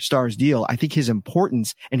restructure Starr's deal, I think his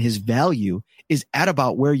importance and his value is at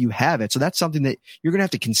about where you have it. So that's something that you're going to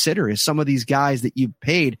have to consider is some of these guys that you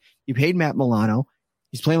paid Matt Milano.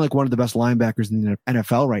 He's playing like one of the best linebackers in the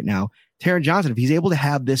NFL right now. Taron Johnson, if he's able to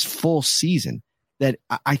have this full season, that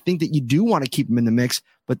I think that you do want to keep him in the mix,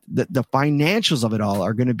 but the financials of it all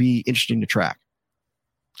are going to be interesting to track.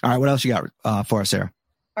 All right. What else you got for us, Sarah?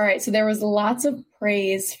 All right, so there was lots of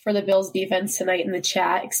praise for the Bills defense tonight in the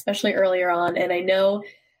chat, especially earlier on. And I know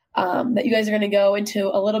that you guys are going to go into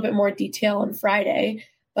a little bit more detail on Friday.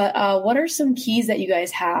 But what are some keys that you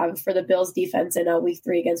guys have for the Bills defense in week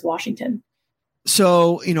 3 against Washington?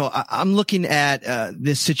 So, I'm looking at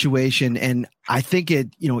this situation, and I think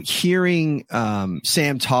hearing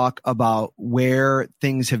Sam talk about where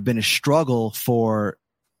things have been a struggle for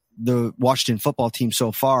the Washington football team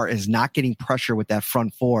so far is not getting pressure with that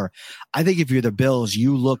front four. I think if you're the Bills,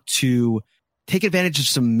 you look to take advantage of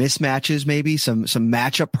some mismatches, maybe some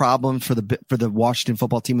matchup problems for the Washington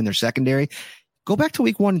football team in their secondary. Go back to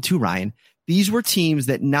week 1 and 2, Ryan. These were teams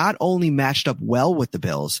that not only matched up well with the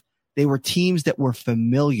Bills, they were teams that were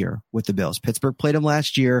familiar with the Bills. Pittsburgh played them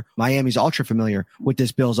last year. Miami's ultra familiar with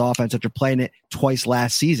this Bills offense after playing it twice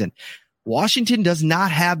last season. Washington does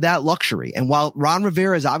not have that luxury. And while Ron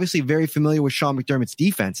Rivera is obviously very familiar with Sean McDermott's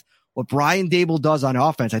defense, what Brian Daboll does on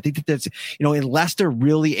offense, I think that's, unless they're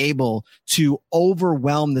really able to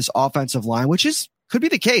overwhelm this offensive line, which could be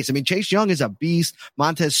the case. I mean, Chase Young is a beast.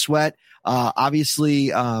 Montez Sweat,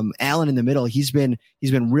 obviously, Allen in the middle. He's been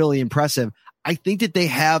really impressive. I think that they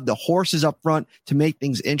have the horses up front to make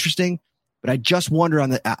things interesting, but I just wonder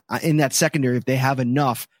in that secondary if they have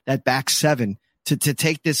enough, that back seven, to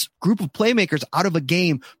take this group of playmakers out of a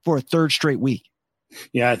game for a third straight week.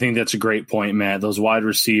 Yeah, I think that's a great point, Matt. Those wide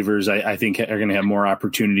receivers, I think, are going to have more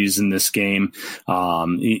opportunities in this game.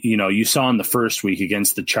 You saw in the first week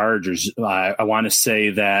against the Chargers, I want to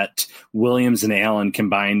say that Williams and Allen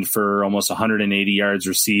combined for almost 180 yards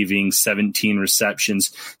receiving, 17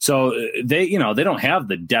 receptions. So they don't have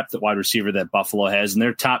the depth at wide receiver that Buffalo has, and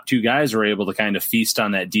their top 2 guys were able to kind of feast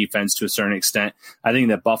on that defense to a certain extent. I think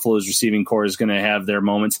that Buffalo's receiving core is going to have their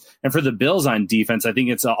moments. And for the Bills on defense, I think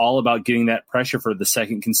it's all about getting that pressure for the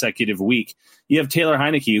second consecutive week. You have Taylor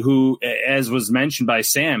Heineke, who, as was mentioned by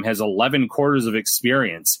Sam, has 11 quarters of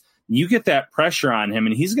experience. You get that pressure on him,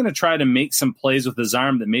 and he's going to try to make some plays with his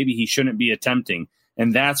arm that maybe he shouldn't be attempting.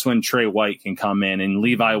 And that's when Trey White can come in, and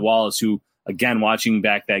Levi Wallace, who, again, watching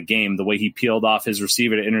back that game, the way he peeled off his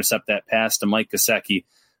receiver to intercept that pass to Mike Gesicki,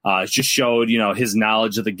 just showed, his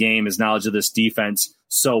knowledge of the game, his knowledge of this defense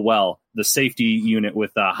so well. The safety unit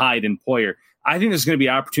with Hyde and Poyer. I think there's going to be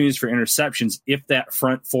opportunities for interceptions if that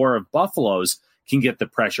front four of Buffalo's can get the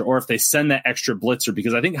pressure, or if they send that extra blitzer,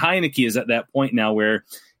 because I think Heineke is at that point now where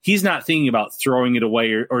he's not thinking about throwing it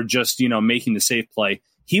away or just, making the safe play.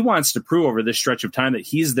 He wants to prove over this stretch of time that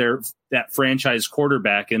he's that franchise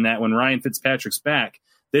quarterback, and that when Ryan Fitzpatrick's back,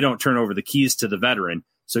 they don't turn over the keys to the veteran.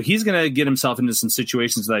 So he's going to get himself into some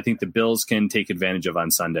situations that I think the Bills can take advantage of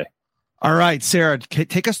on Sunday. All right, Sarah,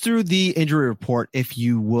 take us through the injury report, if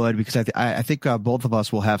you would, because I think both of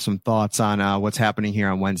us will have some thoughts on what's happening here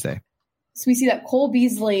on Wednesday. So we see that Cole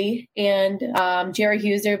Beasley and Jerry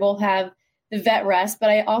Hughes, they both have the vet rest,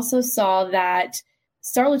 but I also saw that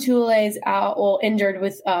Star Lotulelei is injured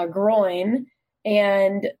with groin,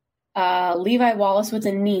 and Levi Wallace with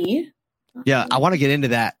a knee. Yeah, I want to get into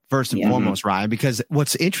that first and foremost, Ryan, because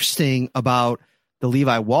what's interesting about the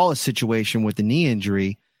Levi Wallace situation with the knee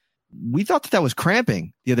injury, we thought that was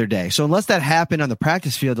cramping the other day. So unless that happened on the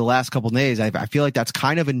practice field the last couple of days, I feel like that's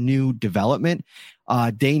kind of a new development.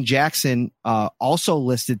 Dane Jackson also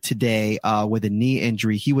listed today with a knee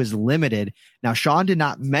injury. He was limited. Now, Sean did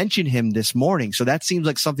not mention him this morning, so that seems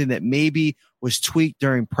like something that maybe was tweaked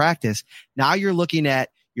during practice. Now you're looking at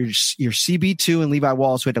your CB2 and Levi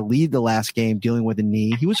Wallace, who had to lead the last game dealing with a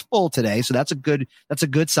knee. He was full today, so that's a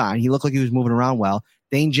good sign. He looked like he was moving around well.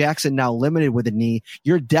 Dane Jackson now limited with a knee.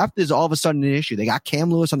 Your depth is all of a sudden an issue. They got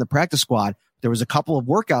Cam Lewis on the practice squad. There was a couple of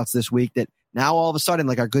workouts this week that now all of a sudden,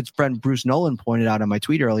 like our good friend Bruce Nolan pointed out on my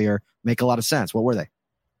tweet earlier, make a lot of sense. What were they?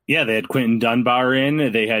 Yeah, they had Quentin Dunbar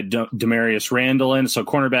in. They had Demarius Randall in. So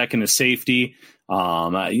cornerback and a safety.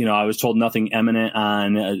 I was told nothing imminent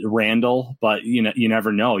on Randall, but you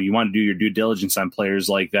never know. You want to do your due diligence on players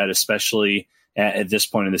like that, especially at this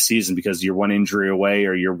point in the season, because you're one injury away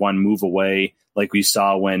or you're one move away. Like we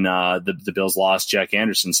saw when the Bills lost Jack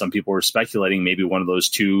Anderson, some people were speculating maybe one of those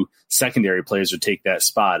two secondary players would take that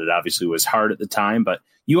spot. It obviously was hard at the time, but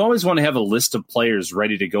you always want to have a list of players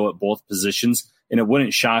ready to go at both positions. And it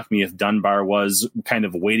wouldn't shock me if Dunbar was kind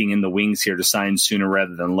of waiting in the wings here to sign sooner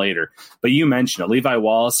rather than later. But you mentioned it. Levi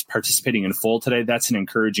Wallace participating in full today. That's an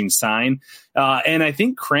encouraging sign. And I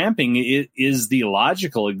think cramping is the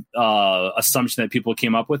logical assumption that people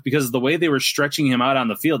came up with, because the way they were stretching him out on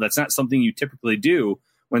the field, that's not something you typically do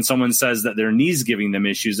when someone says that their knee's giving them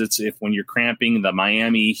issues. It's when you're cramping, the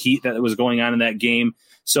Miami Heat that was going on in that game.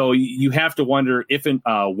 So you have to wonder if and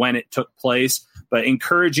when it took place. But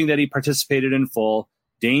encouraging that he participated in full.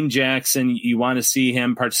 Dane Jackson, you want to see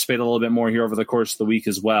him participate a little bit more here over the course of the week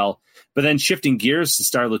as well. But then shifting gears to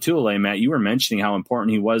Star Latuile, Matt, you were mentioning how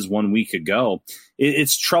important he was 1 week ago.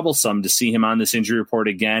 It's troublesome to see him on this injury report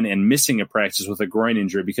again and missing a practice with a groin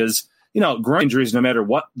injury, because, groin injuries, no matter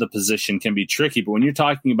what the position, can be tricky. But when you're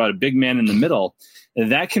talking about a big man in the middle,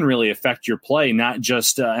 that can really affect your play, not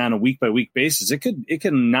just on a week-by-week basis. It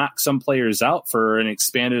can knock some players out for an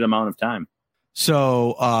expanded amount of time.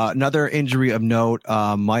 So another injury of note,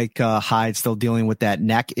 Mike Hyde still dealing with that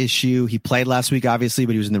neck issue. He played last week, obviously,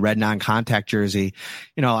 but he was in the red non-contact jersey.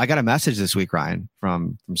 I got a message this week, Ryan,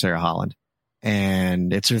 from Sarah Holland,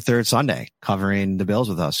 and it's her third Sunday covering the Bills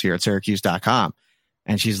with us here at Syracuse.com.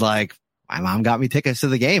 And she's like, my mom got me tickets to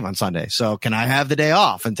the game on Sunday, so can I have the day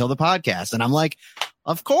off until the podcast? And I'm like,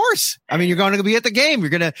 of course. I mean, you're going to be at the game.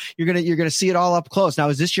 You're going to see it all up close. Now,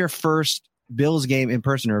 is this your first Bills game in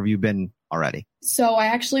person, or have you been already? So I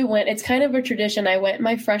actually went, it's kind of a tradition. I went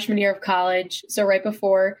my freshman year of college. So right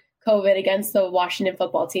before COVID, against the Washington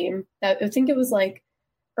football team. I think it was like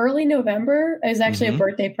early November. It was actually a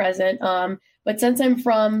birthday present. But since I'm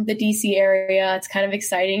from the DC area, it's kind of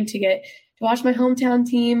exciting to get to watch my hometown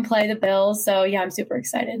team play the Bills. So yeah, I'm super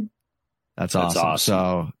excited. That's awesome.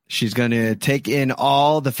 So she's going to take in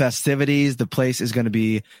all the festivities. The place is going to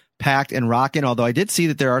be packed and rocking. Although I did see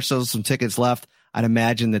that there are still some tickets left. I'd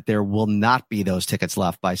imagine that there will not be those tickets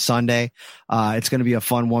left by Sunday. It's going to be a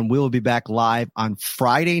fun one. We will be back live on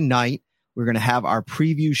Friday night. We're going to have our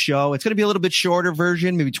preview show. It's going to be a little bit shorter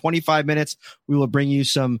version, maybe 25 minutes. We will bring you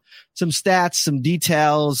some stats, some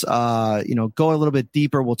details, go a little bit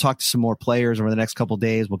deeper. We'll talk to some more players over the next couple of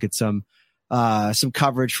days. We'll get some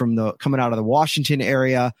coverage from coming out of the Washington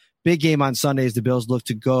area. Big game on Sunday as the Bills look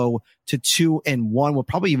to go to 2-1. We'll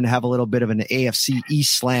probably even have a little bit of an AFC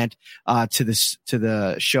East slant to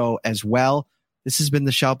the show as well. This has been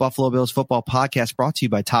the Shout Buffalo Bills football podcast, brought to you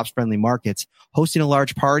by Tops Friendly Markets. Hosting a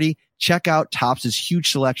large party? Check out Tops'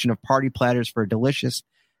 huge selection of party platters for a delicious,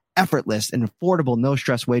 effortless, and affordable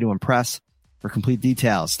no-stress way to impress. For complete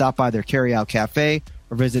details, stop by their carry-out cafe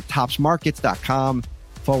or visit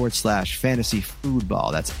topsmarkets.com/fantasy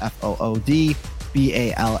foodball. That's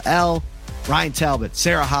FOODBALL. Ryan Talbot,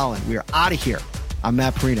 Sarah Holland. We are out of here. I'm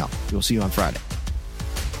Matt Perino. We'll see you on Friday.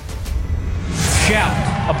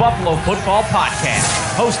 Shout, a Buffalo football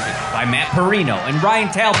podcast, hosted by Matt Perino and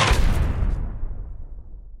Ryan Talbot.